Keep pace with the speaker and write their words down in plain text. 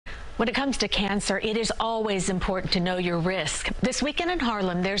When it comes to cancer, it is always important to know your risk. This weekend in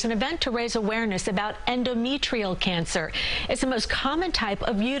Harlem, there's an event to raise awareness about endometrial cancer. It's the most common type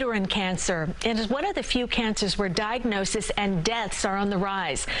of uterine cancer. It is one of the few cancers where diagnosis and deaths are on the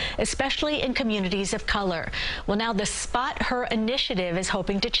rise, especially in communities of color. Well, now the Spot Her initiative is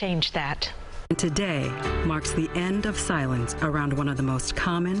hoping to change that. Today marks the end of silence around one of the most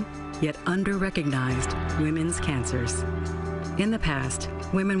common, yet under-recognized women's cancers. In the past,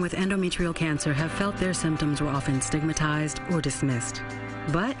 women with endometrial cancer have felt their symptoms were often stigmatized or dismissed.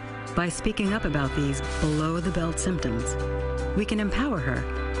 But by speaking up about these below-the-belt symptoms, we can empower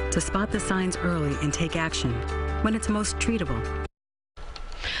her to spot the signs early and take action when it's most treatable.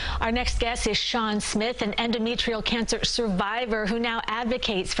 Our next guest is Shawn Smith, an endometrial cancer survivor who now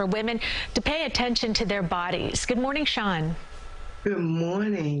advocates for women to pay attention to their bodies. Good morning, Shawn. Good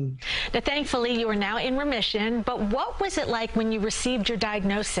morning. Now, thankfully, you are now in remission, but what was it like when you received your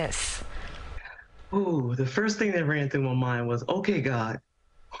diagnosis? Oh, the first thing that ran through my mind was, okay, God,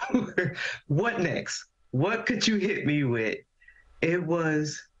 what next? What could you hit me with? It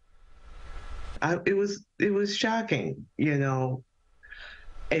was shocking, you know.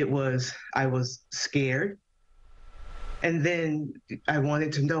 I was scared. And then I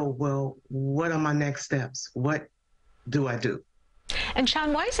wanted to know, well, what are my next steps? What do I do? And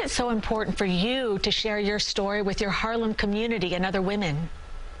Shawn, why is it so important for you to share your story with your Harlem community and other women?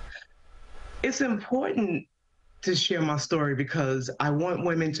 It's important to share my story because I want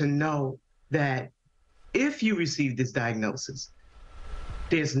women to know that if you receive this diagnosis,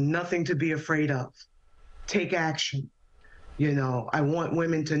 there's nothing to be afraid of. Take action. You know, I want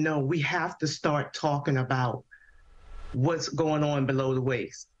women to know we have to start talking about what's going on below the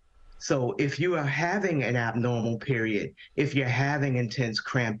waist. So if you are having an abnormal period, if you're having intense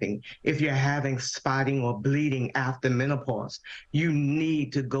cramping, if you're having spotting or bleeding after menopause, you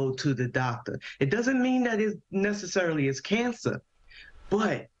need to go to the doctor. It doesn't mean that it necessarily is cancer,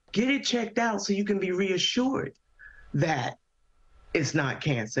 but get it checked out so you can be reassured that it's not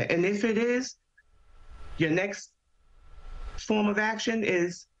cancer. And if it is, your next form of action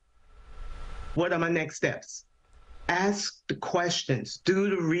is, what are my next steps? Ask the questions, do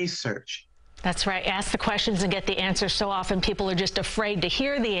the research. That's right. Ask the questions and get the answers. So often people are just afraid to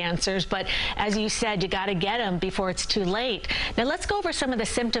hear the answers. But as you said, you got to get them before it's too late. Now let's go over some of the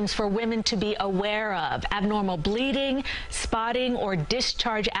symptoms for women to be aware of. Abnormal bleeding, spotting or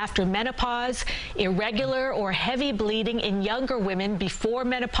discharge after menopause, irregular or heavy bleeding in younger women before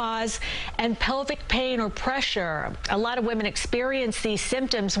menopause, and pelvic pain or pressure. A lot of women experience these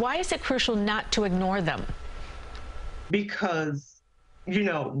symptoms. Why is it crucial not to ignore them? Because, you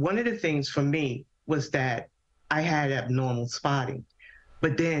know, one of the things for me was that I had abnormal spotting,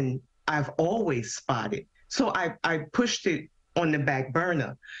 but then I've always spotted. So I pushed it on the back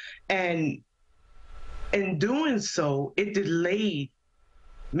burner. And in doing so, it delayed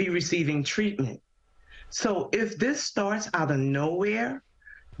me receiving treatment. So if this starts out of nowhere,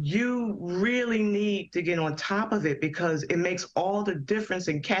 you really need to get on top of it because it makes all the difference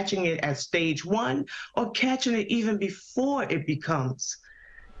in catching it at stage 1 or catching it even before it becomes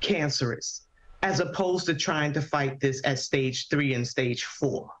cancerous, as opposed to trying to fight this at stage 3 and stage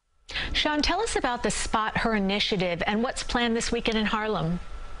 4. Shawn, tell us about the Spot Her initiative and what's planned this weekend in Harlem.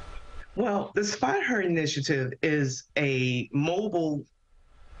 Well, the Spot Her initiative is a mobile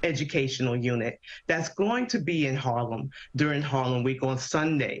educational unit that's going to be in Harlem during Harlem Week on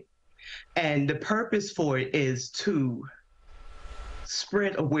Sunday. And the purpose for it is to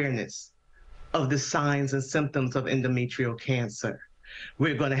spread awareness of the signs and symptoms of endometrial cancer.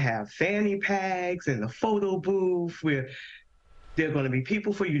 We're going to have fanny packs in the photo booth. There are going to be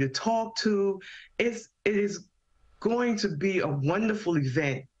people for you to talk to. It is going to be a wonderful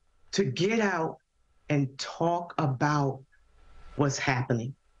event to get out and talk about what's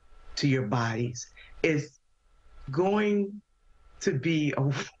happening to your bodies. It's going to be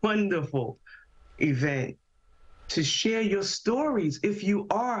a wonderful event to share your stories if you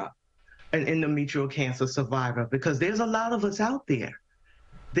are an endometrial cancer survivor, because there's a lot of us out there.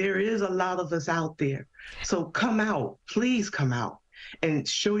 There is a lot of us out there. So come out, please come out and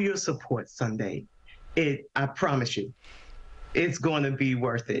show your support Sunday. I promise you, it's going to be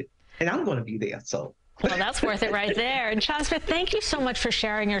worth it. And I'm going to be there, so. Well, that's worth it right there. And Shawn Smith, thank you so much for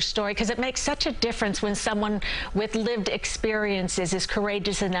sharing your story, because it makes such a difference when someone with lived experiences is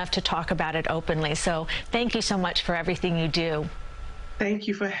courageous enough to talk about it openly. So thank you so much for everything you do. Thank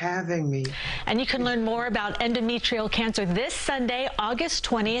you for having me. And you can learn more about endometrial cancer this Sunday, August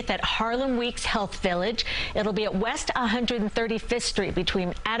 20th at Harlem Weeks Health Village. It'll be at West 135th Street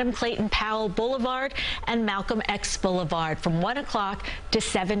between Adam Clayton Powell Boulevard and Malcolm X Boulevard from 1 o'clock to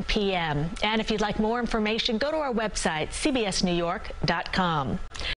 7 p.m. And if you'd like more information, go to our website, cbsnewyork.com.